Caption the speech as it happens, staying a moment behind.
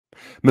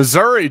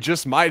Missouri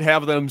just might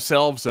have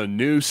themselves a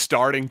new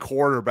starting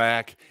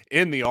quarterback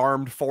in the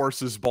Armed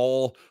Forces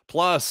Bowl.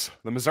 Plus,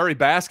 the Missouri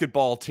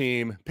basketball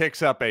team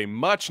picks up a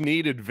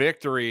much-needed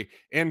victory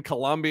in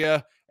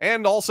Columbia,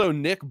 and also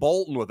Nick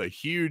Bolton with a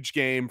huge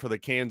game for the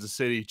Kansas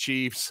City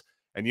Chiefs.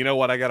 And you know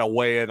what? I got to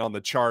weigh in on the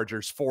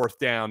Chargers' fourth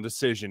down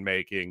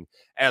decision-making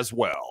as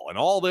well. And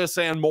all this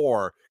and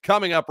more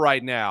coming up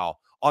right now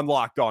on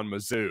Locked On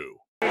Mizzou.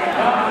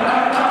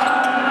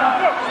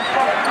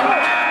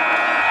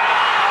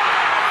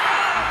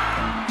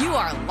 You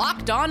are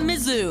Locked On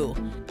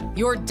Mizzou,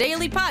 your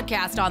daily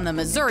podcast on the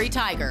Missouri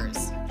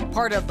Tigers,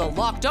 part of the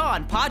Locked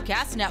On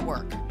Podcast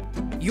Network,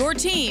 your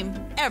team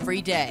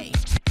every day.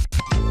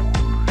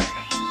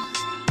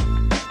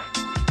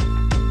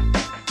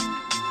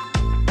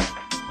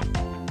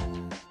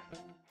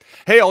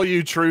 Hey, all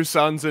you true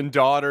sons and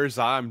daughters,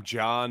 I'm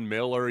John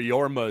Miller,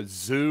 your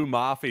Mizzou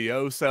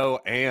mafioso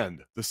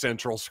and the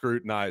central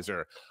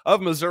scrutinizer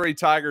of Missouri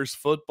Tigers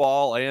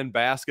football and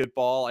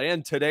basketball.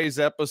 And today's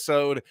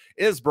episode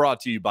is brought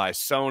to you by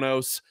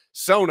Sonos.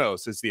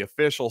 Sonos is the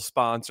official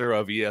sponsor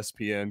of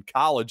ESPN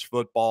College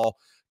Football.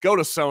 Go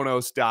to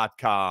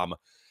Sonos.com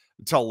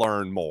to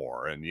learn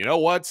more. And you know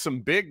what?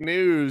 Some big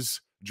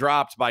news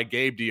dropped by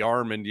Gabe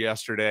DeArmond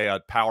yesterday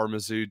at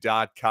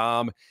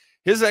PowerMizzou.com.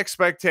 His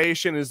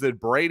expectation is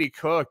that Brady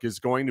Cook is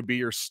going to be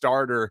your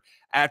starter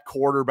at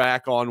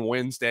quarterback on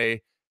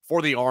Wednesday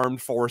for the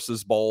Armed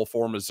Forces Bowl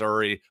for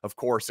Missouri, of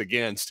course,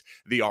 against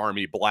the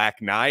Army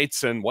Black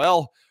Knights. And,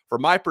 well,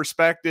 from my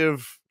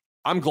perspective,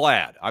 I'm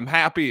glad. I'm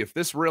happy if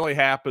this really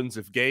happens,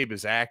 if Gabe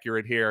is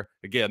accurate here.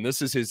 Again,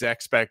 this is his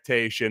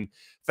expectation.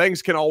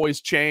 Things can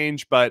always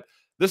change, but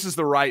this is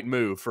the right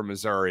move for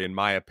Missouri, in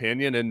my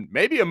opinion, and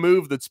maybe a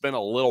move that's been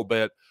a little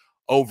bit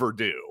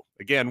overdue.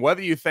 Again,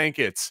 whether you think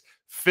it's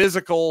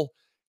physical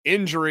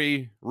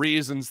injury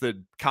reasons that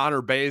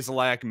Connor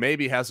Bazelak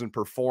maybe hasn't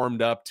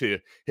performed up to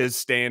his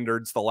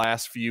standards the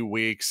last few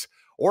weeks,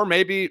 or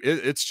maybe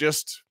it's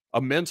just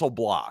a mental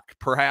block,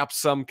 perhaps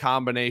some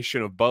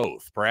combination of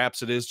both.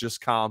 Perhaps it is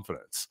just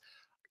confidence.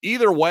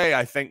 Either way,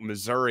 I think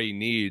Missouri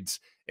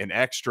needs an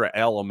extra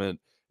element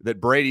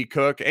that Brady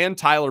Cook and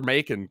Tyler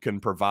Macon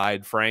can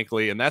provide,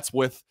 frankly, and that's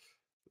with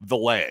the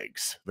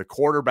legs. The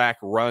quarterback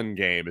run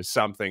game is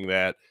something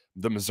that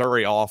the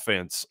Missouri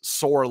offense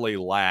sorely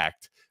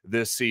lacked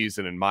this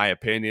season, in my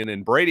opinion,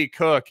 and Brady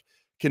Cook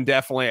can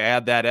definitely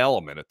add that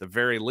element at the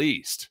very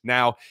least.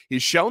 Now,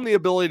 he's shown the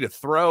ability to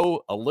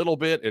throw a little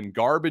bit in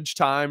garbage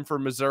time for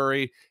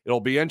Missouri.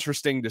 It'll be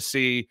interesting to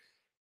see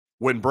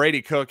when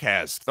Brady Cook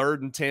has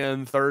 3rd and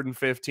 10, 3rd and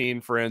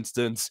 15, for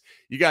instance.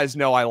 You guys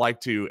know I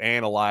like to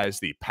analyze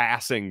the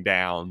passing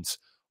downs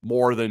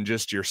more than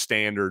just your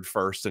standard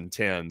 1st and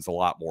 10s a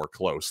lot more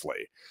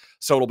closely.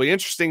 So it'll be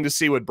interesting to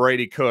see what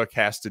Brady Cook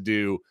has to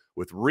do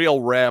with real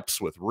reps,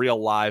 with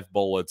real live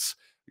bullets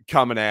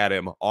coming at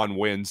him on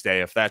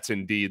Wednesday, if that's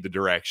indeed the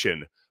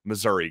direction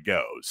Missouri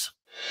goes.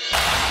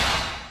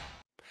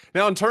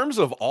 Now, in terms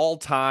of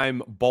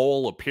all-time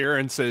bowl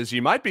appearances,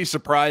 you might be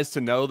surprised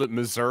to know that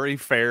Missouri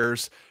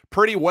fares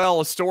pretty well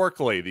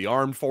historically. The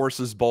Armed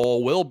Forces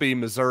Bowl will be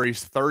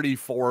Missouri's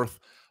 34th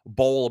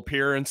bowl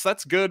appearance.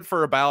 That's good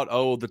for about,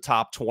 the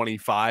top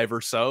 25 or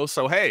so.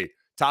 So, hey,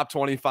 top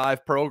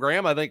 25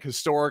 program, I think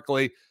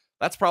historically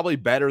that's probably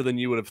better than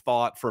you would have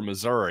thought for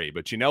Missouri.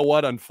 But you know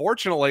what?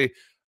 Unfortunately,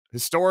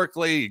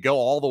 historically, you go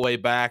all the way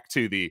back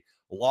to the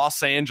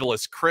Los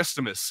Angeles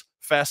Christmas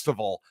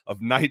Festival of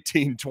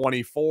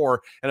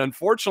 1924. And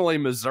unfortunately,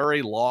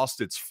 Missouri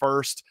lost its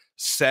first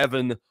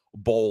 7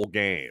 bowl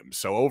games.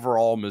 So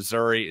overall,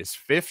 Missouri is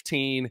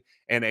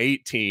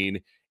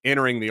 15-18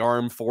 entering the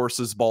Armed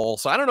Forces Bowl.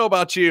 So I don't know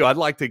about you. I'd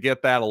like to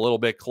get that a little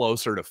bit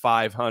closer to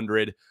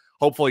 500.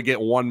 Hopefully get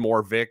one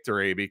more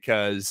victory,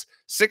 because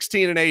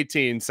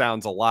 16-18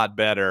 sounds a lot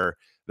better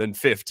than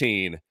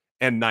 15-19.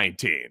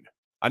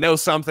 I know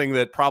something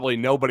that probably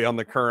nobody on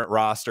the current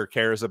roster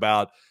cares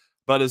about,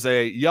 but as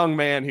a young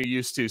man who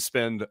used to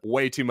spend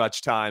way too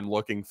much time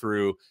looking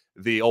through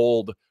the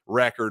old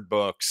record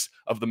books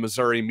of the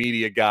Missouri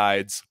media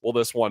guides, well,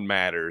 this one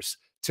matters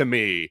to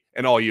me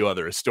and all you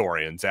other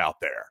historians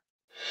out there.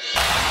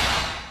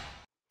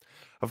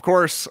 Of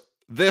course,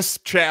 this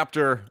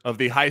chapter of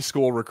the high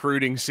school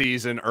recruiting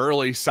season,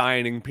 early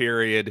signing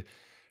period,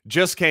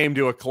 just came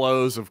to a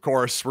close. Of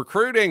course,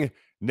 recruiting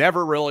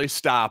never really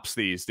stops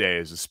these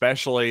days,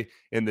 especially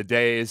in the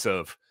days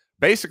of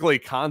basically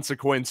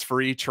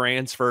consequence-free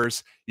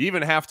transfers. You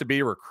even have to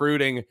be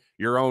recruiting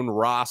your own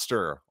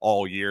roster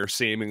all year,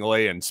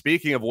 seemingly. And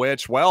speaking of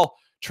which, well,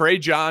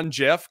 Trajan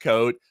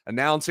Jeffcoat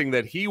announcing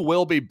that he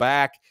will be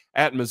back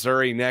at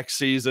Missouri next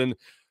season.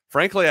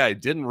 Frankly, I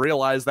didn't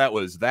realize that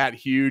was that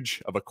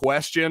huge of a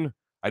question.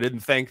 I didn't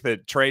think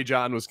that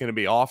Trajan was going to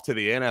be off to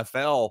the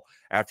NFL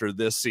after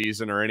this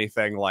season or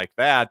anything like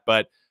that.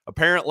 But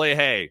apparently,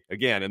 hey,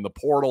 again, in the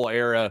portal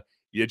era,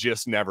 you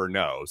just never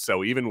know.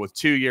 So even with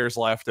 2 years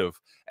left of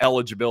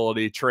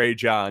eligibility,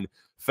 Trajan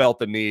felt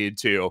the need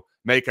to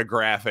make a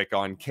graphic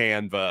on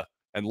Canva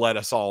and let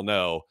us all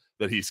know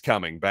that he's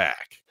coming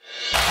back.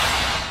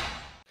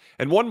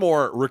 And one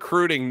more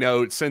recruiting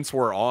note since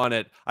we're on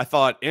it. I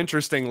thought,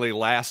 interestingly,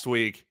 last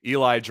week,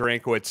 Eli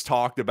Drinkwitz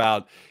talked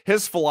about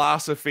his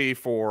philosophy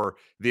for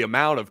the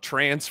amount of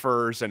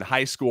transfers and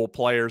high school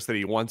players that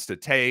he wants to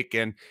take.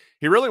 And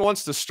he really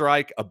wants to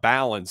strike a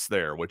balance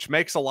there, which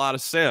makes a lot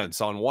of sense.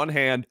 On one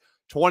hand,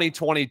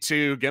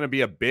 2022 going to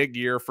be a big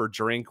year for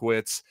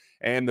Drinkwitz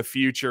and the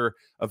future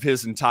of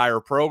his entire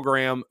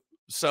program.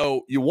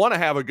 So you want to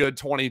have a good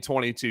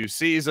 2022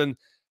 season,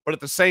 but at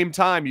the same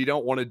time, you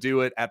don't want to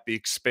do it at the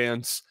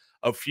expense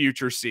of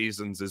future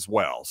seasons as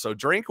well. So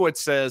Drinkwitz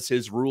says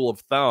his rule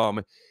of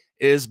thumb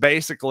is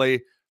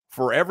basically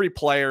for every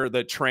player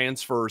that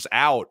transfers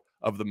out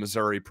of the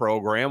Missouri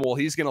program, well,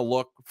 he's going to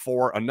look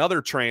for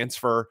another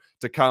transfer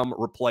to come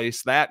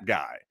replace that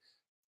guy.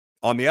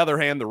 On the other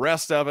hand, the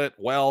rest of it,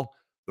 well,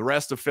 the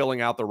rest of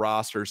filling out the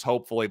rosters,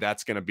 hopefully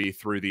that's going to be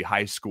through the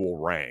high school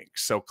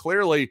ranks. So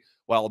clearly,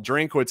 while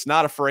Drinkwitz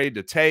not afraid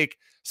to take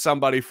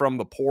somebody from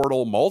the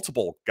portal,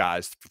 multiple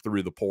guys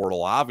through the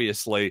portal,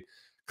 obviously,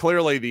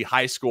 clearly the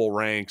high school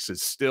ranks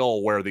is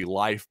still where the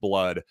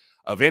lifeblood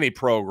of any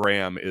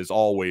program is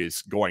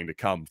always going to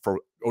come from,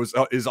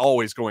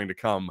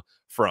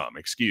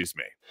 excuse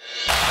me.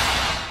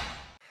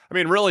 I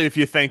mean, really, if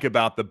you think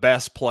about the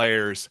best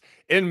players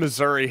in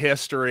Missouri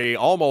history,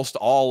 almost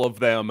all of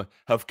them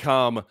have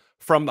come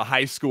from the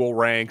high school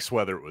ranks,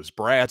 whether it was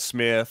Brad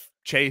Smith,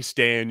 Chase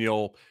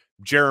Daniel,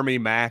 Jeremy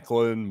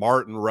Macklin,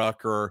 Martin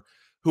Rucker,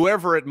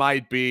 whoever it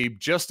might be,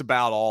 just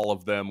about all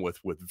of them, with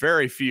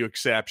very few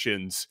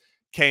exceptions,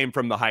 came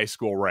from the high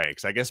school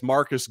ranks. I guess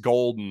Marcus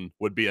Golden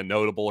would be a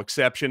notable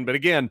exception, but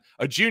again,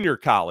 a junior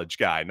college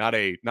guy, not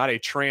a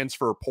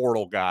transfer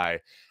portal guy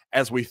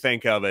as we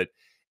think of it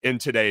in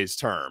today's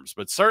terms.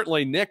 But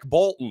certainly Nick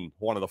Bolton,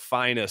 one of the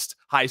finest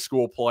high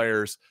school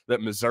players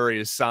that Missouri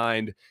has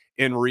signed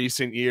in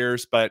recent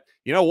years. But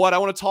you know what? I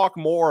want to talk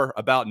more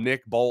about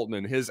Nick Bolton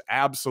and his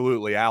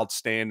absolutely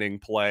outstanding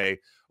play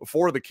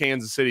for the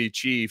Kansas City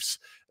Chiefs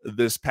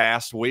this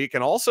past week,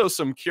 and also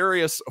some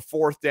curious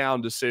fourth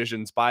down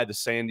decisions by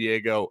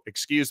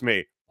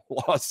the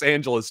Los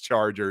Angeles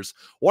Chargers.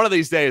 One of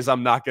these days,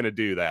 I'm not going to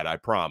do that, I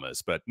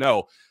promise. But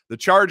no, the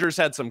Chargers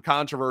had some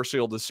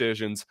controversial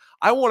decisions.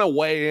 I want to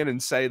weigh in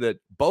and say that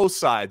both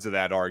sides of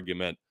that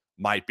argument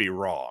might be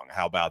wrong.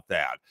 How about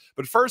that?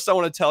 But first, I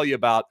want to tell you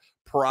about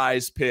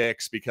Prize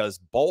Picks, because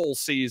bowl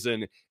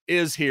season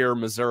is here,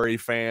 Missouri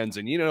fans,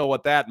 and you know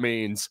what that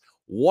means.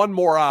 One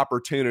more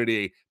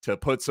opportunity to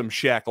put some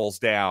shekels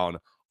down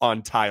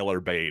on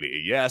Tyler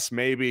Beatty. Yes,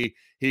 maybe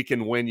he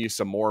can win you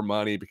some more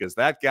money, because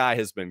that guy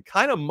has been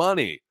kind of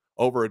money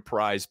over at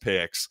Prize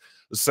Picks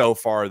so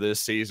far this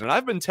season.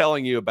 I've been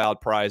telling you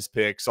about Prize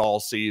Picks all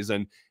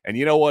season, and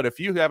you know what? If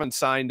you haven't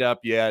signed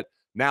up yet,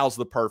 now's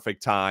the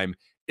perfect time.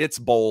 It's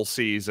bowl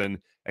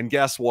season, and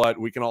guess what?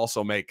 We can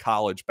also make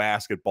college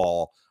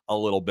basketball a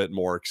little bit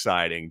more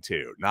exciting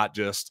too, not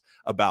just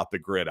about the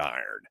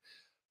gridiron.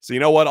 So you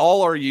know what?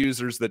 All our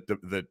users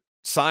that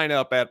sign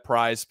up at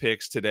Prize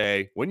Picks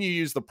today, when you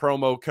use the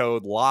promo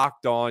code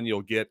Locked On,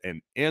 you'll get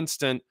an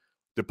instant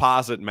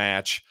deposit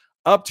match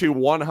up to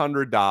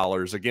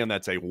 $100. Again,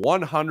 that's a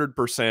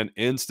 100%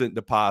 instant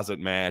deposit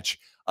match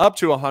up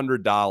to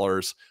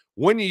 $100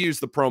 when you use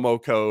the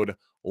promo code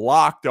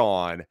Locked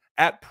On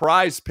at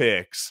Prize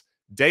Picks.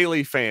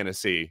 Daily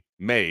fantasy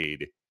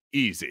made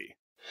easy.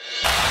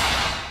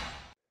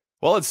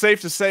 Well, it's safe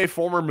to say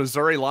former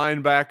Missouri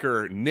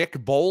linebacker Nick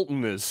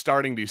Bolton is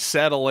starting to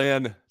settle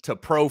in to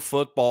pro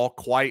football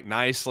quite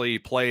nicely. He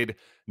played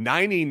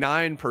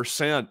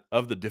 99%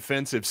 of the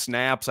defensive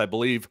snaps, I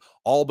believe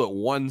all but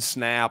one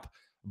snap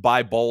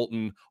by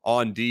Bolton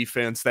on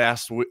defense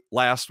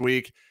last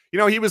week. You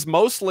know, he was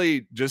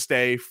mostly just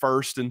a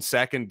first and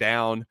second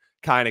down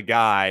kind of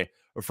guy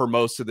for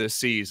most of this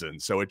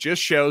season. So it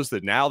just shows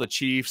that now the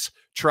Chiefs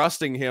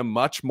trusting him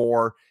much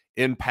more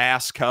in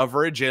pass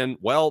coverage, and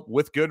well,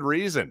 with good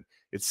reason.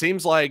 It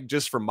seems like,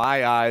 just from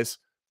my eyes,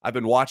 I've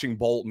been watching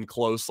Bolton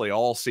closely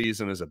all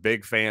season as a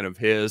big fan of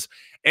his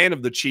and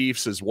of the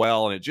Chiefs as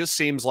well. And it just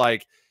seems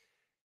like,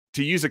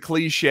 to use a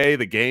cliche,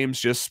 the game's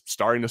just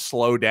starting to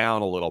slow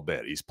down a little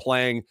bit. He's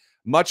playing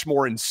much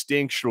more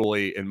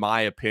instinctually, in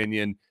my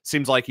opinion.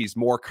 Seems like he's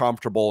more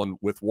comfortable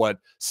with what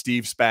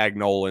Steve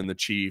Spagnuolo and the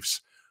Chiefs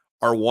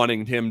are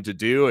wanting him to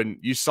do. And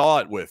you saw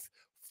it with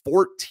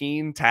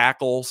 14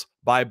 tackles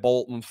by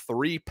Bolton,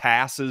 3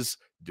 passes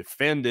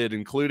defended,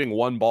 including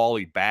one ball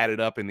he batted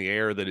up in the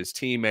air that his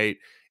teammate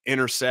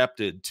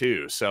intercepted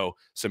too. So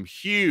some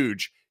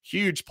huge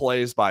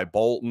plays by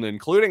Bolton,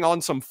 including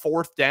on some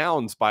fourth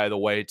downs, by the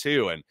way,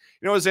 too. And,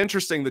 you know, it was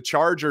interesting. The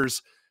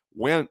Chargers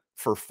went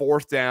for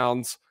fourth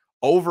downs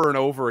over and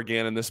over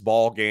again in this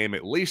ball game,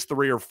 at least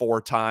 3 or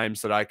 4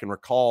 times that I can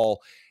recall,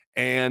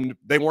 and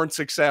they weren't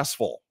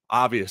successful,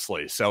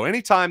 obviously. So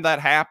anytime that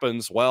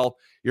happens, well,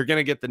 you're going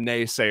to get the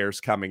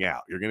naysayers coming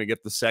out. You're going to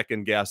get the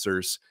second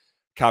guessers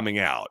coming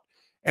out.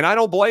 And I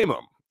don't blame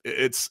them.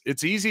 It's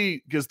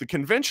easy, because the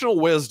conventional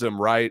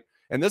wisdom, right?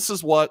 And this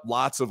is what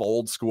lots of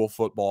old school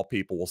football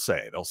people will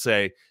say. They'll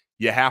say,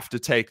 you have to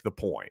take the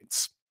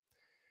points.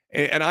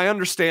 And I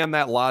understand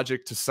that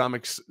logic to some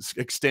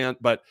extent,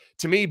 but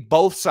to me,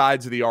 both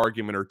sides of the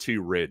argument are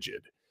too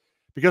rigid.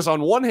 Because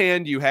on one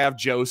hand, you have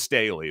Joe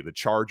Staley, the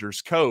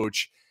Chargers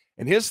coach,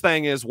 and his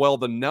thing is, well,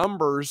 the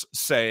numbers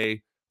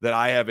say that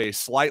I have a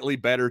slightly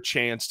better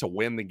chance to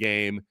win the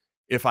game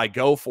if I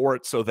go for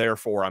it, so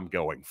therefore I'm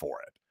going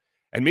for it.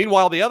 And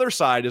meanwhile, the other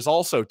side is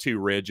also too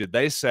rigid.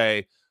 They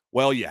say,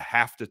 well, you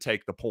have to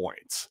take the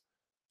points.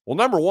 Well,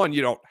 number one,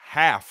 you don't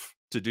have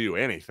to do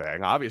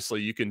anything.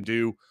 Obviously, you can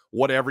do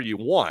whatever you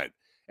want.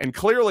 And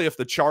clearly, if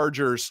the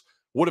Chargers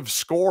would have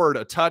scored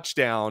a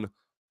touchdown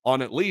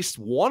on at least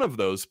one of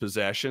those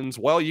possessions,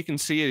 well, you can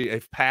see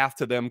a path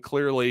to them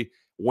clearly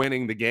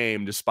winning the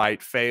game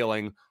despite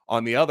failing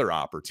on the other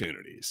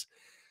opportunities.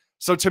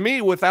 So to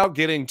me, without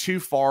getting too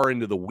far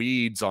into the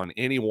weeds on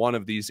any one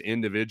of these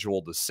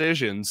individual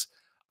decisions,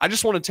 I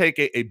just want to take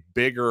a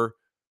bigger,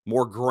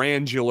 more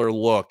granular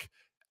look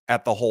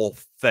at the whole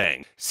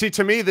thing. See,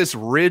 to me, this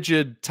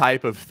rigid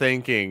type of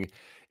thinking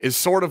is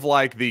sort of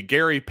like the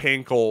Gary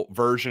Pinkel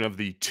version of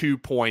the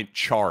 2-point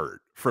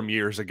chart from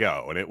years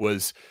ago. And it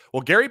was,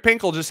 well, Gary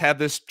Pinkel just had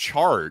this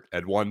chart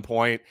at one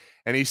point,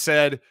 and he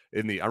said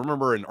I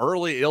remember an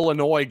early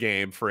Illinois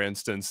game, for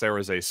instance, there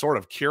was a sort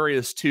of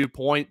curious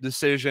 2-point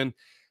decision,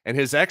 and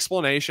his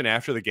explanation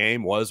after the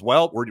game was,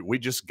 well, we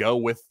just go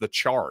with the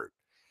chart.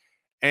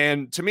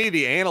 And to me,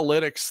 the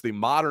analytics, the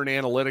modern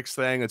analytics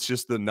thing, it's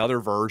just another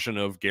version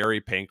of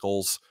Gary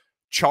Pinkel's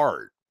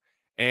chart.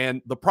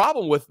 And the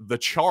problem with the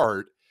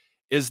chart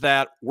is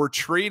that we're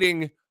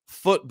treating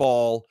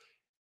football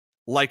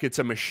like it's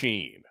a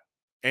machine.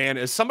 And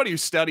as somebody who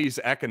studies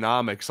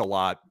economics a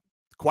lot,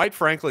 quite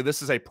frankly,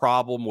 this is a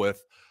problem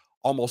with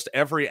almost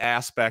every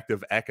aspect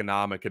of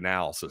economic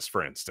analysis,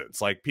 for instance.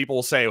 Like people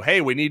will say,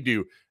 hey, we need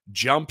to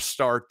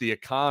jumpstart the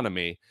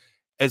economy,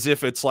 as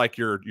if it's like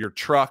your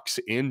truck's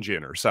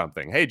engine or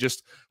something. Hey,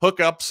 just hook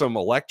up some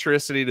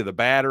electricity to the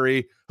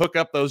battery, hook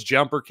up those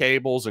jumper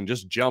cables, and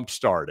just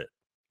jumpstart it.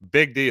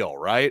 Big deal,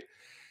 right?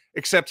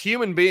 Except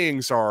human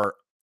beings are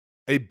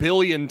a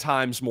billion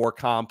times more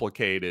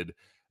complicated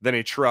than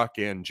a truck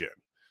engine.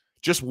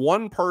 Just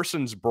one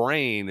person's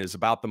brain is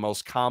about the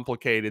most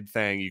complicated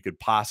thing you could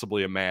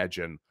possibly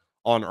imagine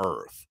on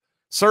Earth.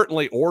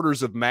 Certainly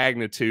orders of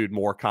magnitude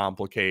more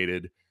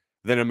complicated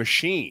than a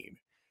machine.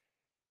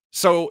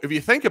 So if you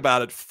think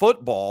about it,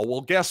 football, well,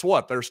 guess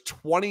what? There's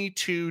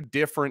 22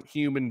 different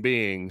human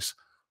beings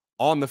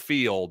on the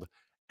field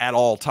at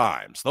all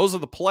times. Those are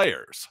the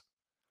players.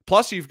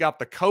 Plus, you've got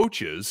the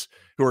coaches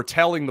who are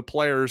telling the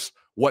players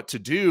what to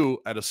do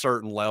at a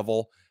certain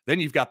level. Then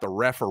you've got the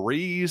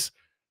referees.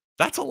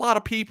 That's a lot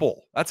of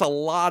people. That's a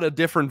lot of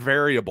different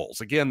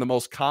variables. Again, the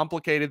most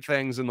complicated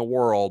things in the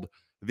world,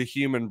 the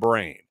human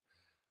brain.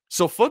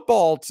 So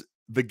football,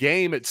 the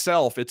game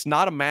itself, it's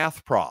not a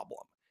math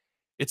problem.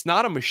 It's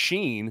not a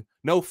machine.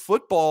 No,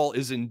 football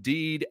is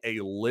indeed a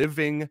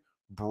living,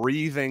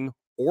 breathing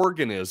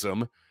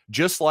organism,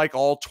 just like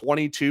all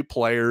 22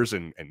 players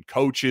and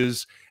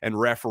coaches and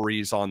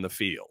referees on the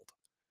field.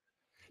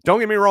 Don't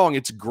get me wrong,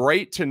 it's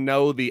great to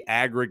know the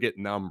aggregate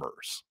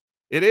numbers.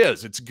 It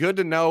is. It's good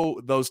to know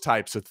those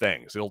types of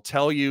things. It'll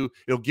tell you,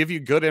 it'll give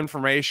you good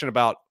information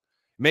about,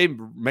 maybe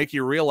make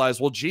you realize,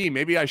 well, gee,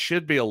 maybe I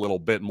should be a little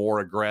bit more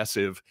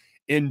aggressive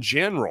in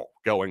general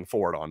going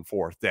forward on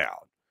fourth down.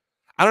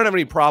 I don't have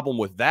any problem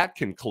with that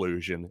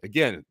conclusion.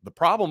 Again, the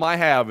problem I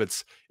have,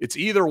 it's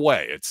either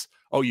way. It's,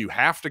 oh, you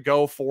have to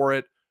go for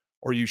it,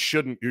 or you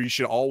shouldn't, or you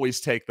should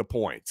always take the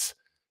points.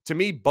 To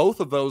me, both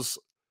of those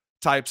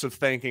types of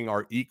thinking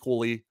are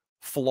equally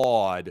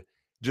flawed,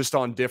 just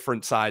on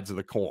different sides of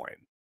the coin.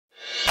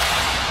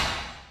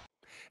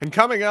 And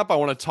coming up, I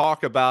want to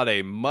talk about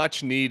a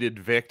much-needed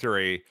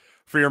victory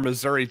for your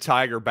Missouri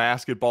Tiger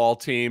basketball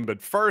team.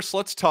 But first,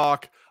 let's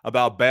talk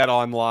about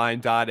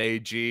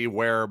betonline.ag,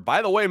 where,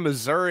 by the way,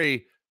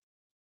 Missouri,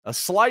 a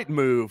slight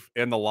move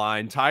in the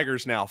line.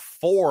 Tigers now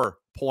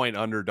 4-point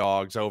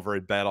underdogs over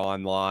at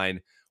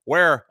BetOnline,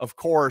 where, of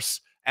course,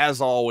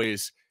 as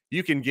always,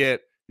 you can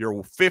get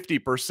your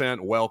 50%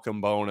 welcome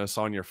bonus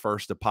on your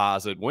first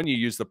deposit when you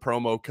use the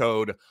promo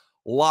code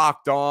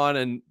Locked On.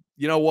 And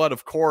you know what?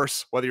 Of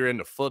course, whether you're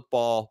into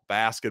football,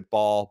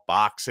 basketball,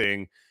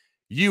 boxing,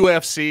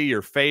 UFC,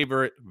 your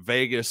favorite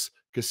Vegas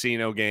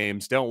casino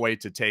games, don't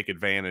wait to take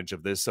advantage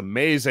of this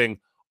amazing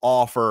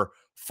offer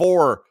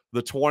for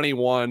the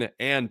 21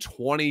 and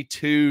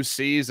 22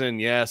 season.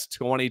 Yes,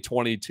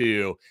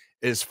 2022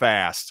 is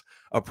fast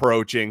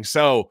approaching.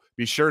 So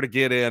be sure to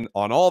get in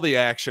on all the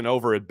action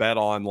over at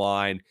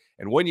BetOnline.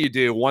 And when you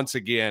do, once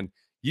again,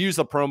 use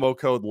the promo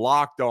code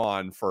Locked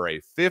On for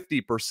a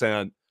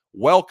 50%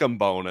 welcome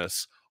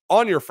bonus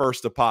on your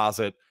first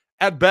deposit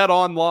at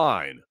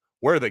BetOnline,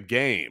 where the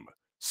game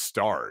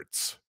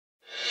starts.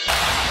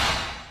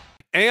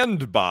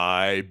 And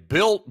by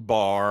Built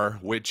Bar,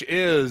 which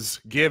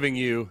is giving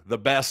you the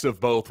best of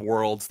both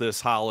worlds this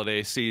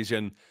holiday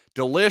season.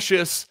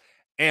 Delicious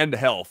and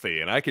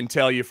healthy. And I can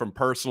tell you from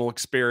personal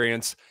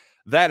experience,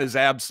 that is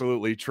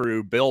absolutely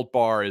true. Built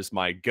Bar is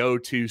my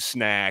go-to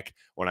snack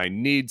when I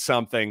need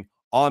something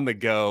on the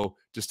go,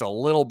 just a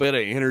little bit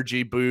of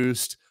energy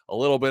boost, a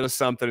little bit of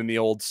something in the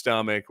old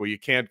stomach. Well, you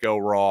can't go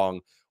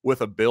wrong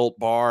with a Built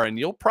Bar, and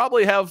you'll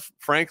probably have,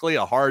 frankly,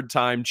 a hard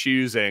time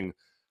choosing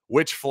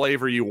which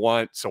flavor you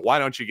want. So why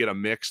don't you get a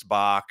mixed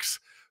box,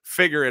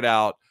 figure it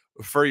out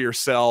for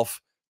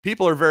yourself.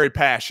 People are very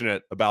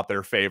passionate about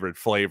their favorite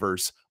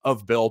flavors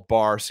of Built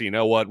Bar. So you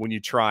know what? When you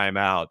try them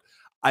out,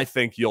 I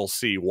think you'll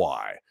see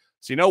why.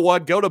 So you know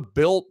what? Go to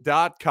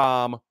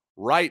Built.com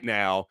right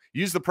now.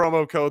 Use the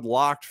promo code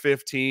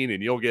LOCKED15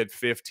 and you'll get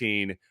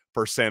 15%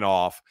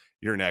 off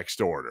your next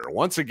order.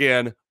 Once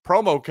again,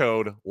 promo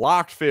code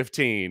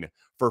LOCKED15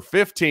 for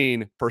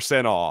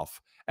 15%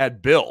 off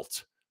at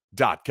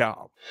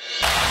Built.com.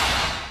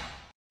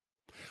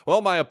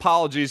 Well, my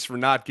apologies for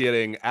not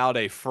getting out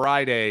a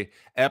Friday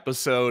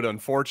episode.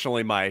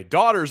 Unfortunately, my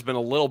daughter's been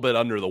a little bit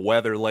under the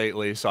weather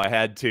lately, so I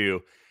had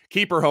to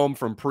keep her home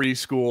from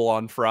preschool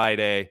on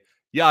Friday.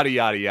 Yada,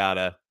 yada,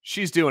 yada.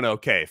 She's doing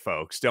okay,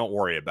 folks. Don't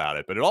worry about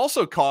it. But it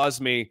also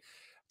caused me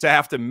to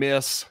have to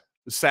miss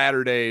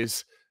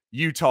Saturday's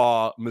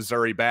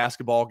Utah-Missouri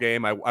basketball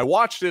game. I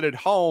watched it at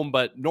home,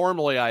 but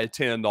normally I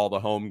attend all the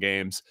home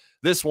games.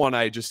 This one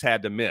I just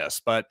had to miss.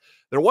 But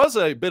there was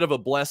a bit of a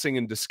blessing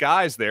in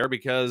disguise there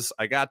because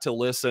I got to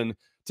listen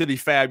to the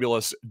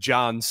fabulous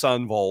John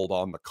Sunvold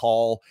on the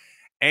call.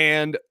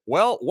 And,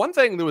 well, one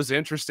thing that was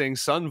interesting,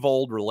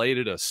 Sunvold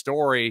related a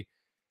story,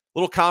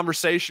 little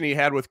conversation he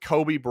had with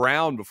Kobe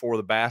Brown before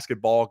the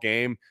basketball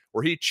game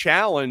where he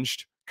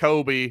challenged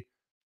Kobe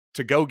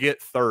to go get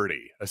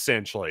 30,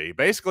 essentially. He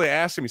basically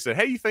asked him, he said,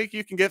 hey, you think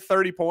you can get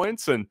 30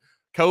 points? And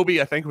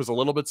Kobe, I think, was a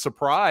little bit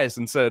surprised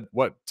and said,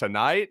 what,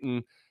 tonight?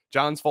 And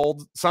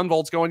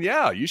Sunvold's going,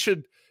 yeah, you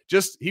should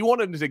just, he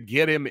wanted to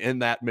get him in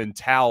that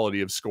mentality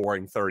of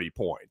scoring 30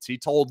 points. He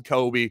told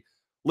Kobe,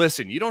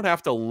 listen, you don't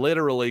have to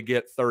literally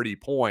get 30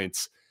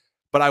 points,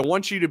 but I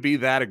want you to be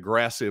that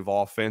aggressive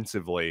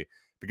offensively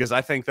because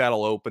I think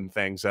that'll open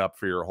things up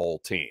for your whole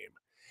team.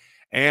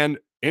 And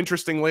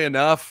interestingly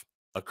enough,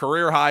 a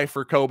career high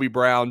for Kobe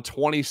Brown,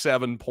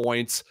 27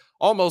 points,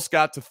 almost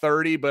got to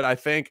 30, but I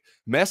think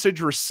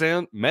message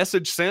sent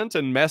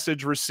and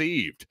message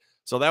received.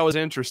 So that was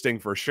interesting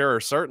for sure.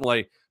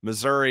 Certainly,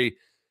 Missouri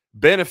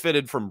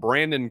benefited from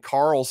Brandon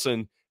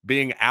Carlson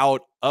being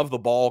out of the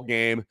ball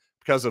game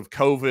because of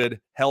COVID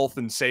health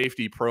and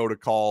safety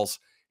protocols.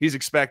 He's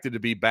expected to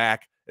be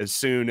back as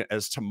soon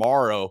as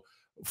tomorrow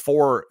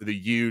for the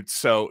Utes.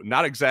 So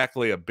not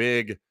exactly a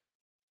big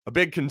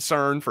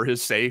concern for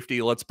his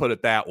safety, let's put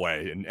it that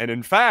way. And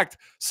in fact,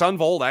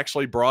 Sunvold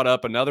actually brought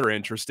up another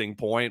interesting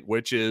point,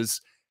 which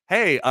is,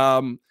 hey,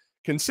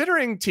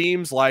 considering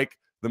teams like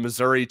the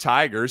Missouri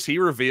Tigers, he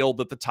revealed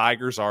that the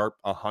Tigers are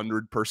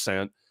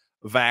 100%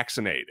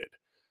 vaccinated.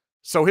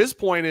 So his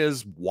point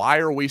is, why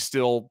are we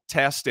still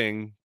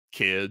testing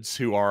kids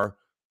who are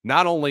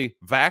not only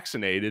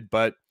vaccinated,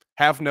 but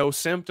have no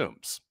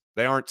symptoms?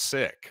 They aren't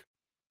sick.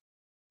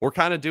 We're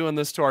kind of doing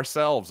this to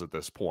ourselves at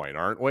this point,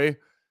 aren't we?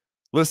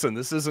 Listen,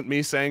 this isn't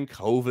me saying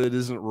COVID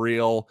isn't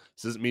real.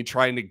 This isn't me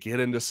trying to get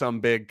into some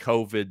big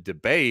COVID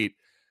debate.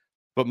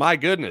 But my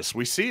goodness,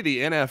 we see the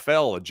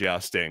NFL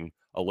adjusting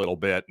a little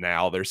bit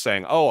now. They're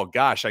saying, oh,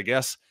 gosh, I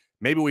guess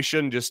maybe we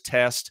shouldn't just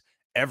test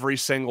every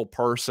single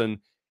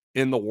person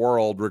in the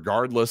world,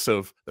 regardless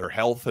of their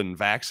health and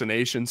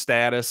vaccination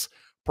status.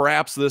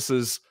 Perhaps this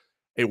is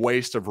a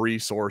waste of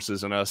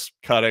resources and us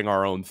cutting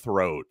our own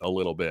throat a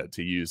little bit,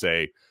 to use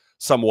a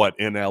somewhat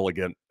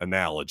inelegant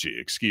analogy,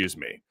 excuse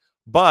me.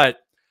 But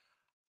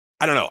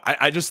I don't know.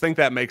 I just think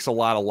that makes a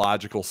lot of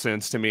logical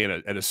sense to me.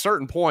 And at a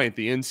certain point,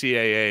 the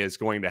NCAA is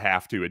going to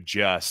have to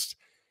adjust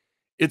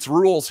its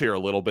rules here a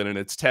little bit and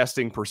its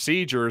testing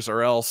procedures,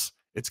 or else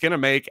it's going to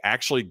make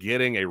actually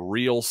getting a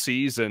real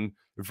season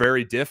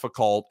very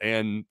difficult,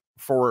 and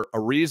for a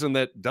reason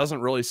that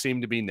doesn't really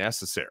seem to be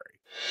necessary.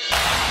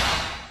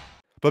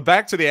 But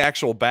back to the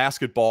actual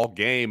basketball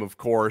game, of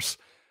course,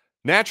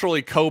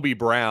 naturally, Kobe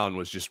Brown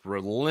was just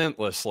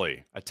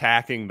relentlessly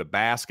attacking the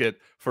basket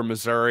for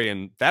Missouri,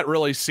 and that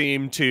really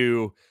seemed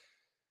to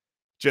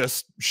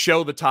just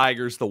show the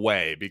Tigers the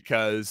way,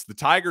 because the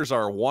Tigers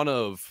are one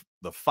of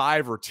the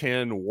 5 or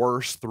 10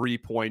 worst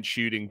three-point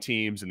shooting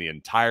teams in the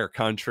entire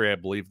country. I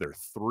believe they're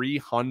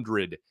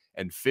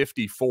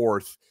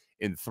 354th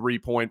in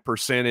three-point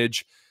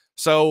percentage.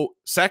 So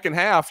second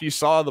half, you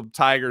saw the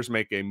Tigers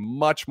make a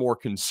much more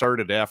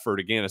concerted effort,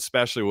 again,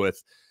 especially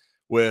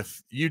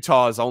with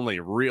Utah's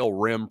only real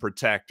rim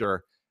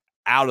protector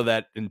out of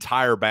that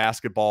entire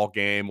basketball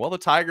game. Well, the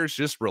Tigers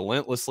just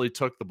relentlessly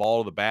took the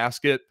ball to the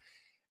basket,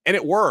 and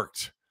it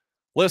worked.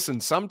 Listen,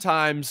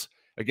 sometimes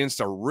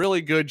against a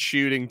really good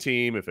shooting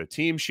team, if a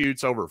team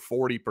shoots over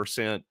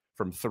 40%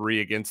 from three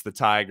against the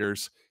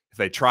Tigers, if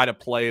they try to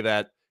play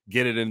that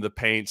get it into the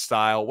paint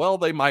style, well,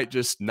 they might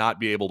just not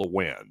be able to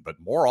win. But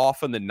more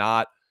often than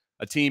not,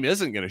 a team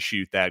isn't going to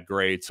shoot that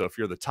great. So if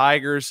you're the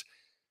Tigers,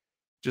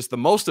 just the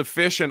most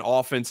efficient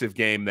offensive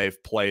game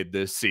they've played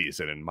this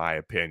season, in my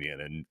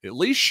opinion, and at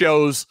least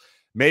shows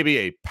maybe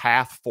a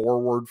path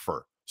forward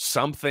for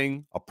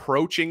something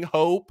approaching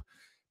hope,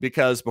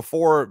 because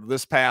before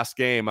this past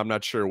game, I'm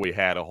not sure we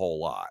had a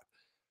whole lot.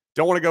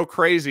 Don't want to go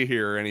crazy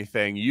here or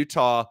anything.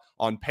 Utah,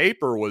 on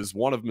paper, was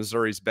one of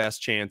Missouri's best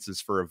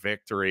chances for a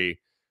victory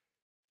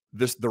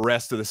the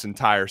rest of this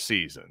entire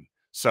season.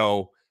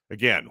 So,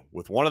 again,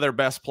 with one of their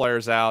best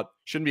players out,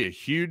 shouldn't be a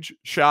huge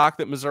shock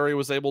that Missouri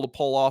was able to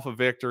pull off a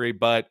victory,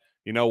 but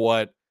you know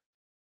what?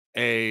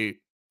 A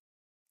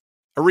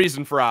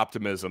reason for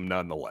optimism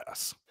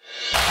nonetheless.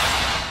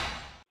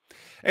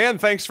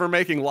 And thanks for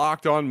making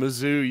Locked On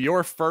Mizzou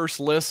your first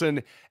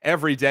listen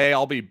every day.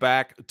 I'll be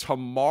back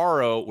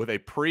tomorrow with a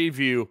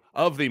preview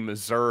of the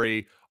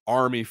Missouri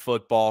Army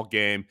football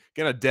game.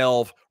 Going to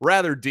delve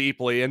rather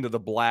deeply into the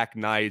Black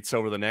Knights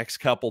over the next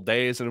couple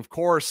days. And, of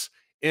course,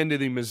 into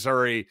the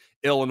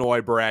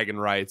Missouri-Illinois bragging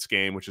rights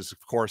game, which is,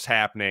 of course,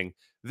 happening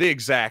the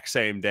exact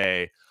same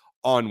day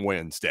on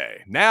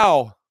Wednesday.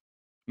 Now,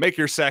 make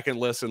your second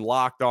listen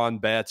Locked On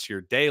Bets,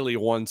 your daily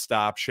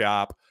one-stop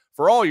shop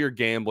for all your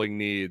gambling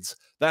needs.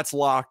 That's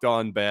Locked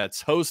On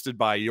Bets, hosted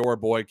by your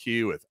boy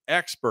Q, with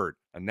expert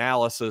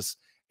analysis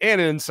and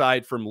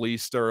insight from Lee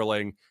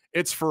Sterling.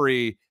 It's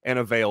free and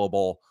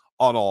available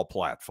on all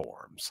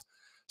platforms.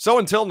 So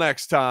until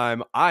next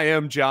time, I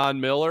am John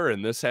Miller,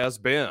 and this has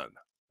been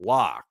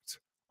Locked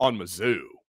on Mizzou.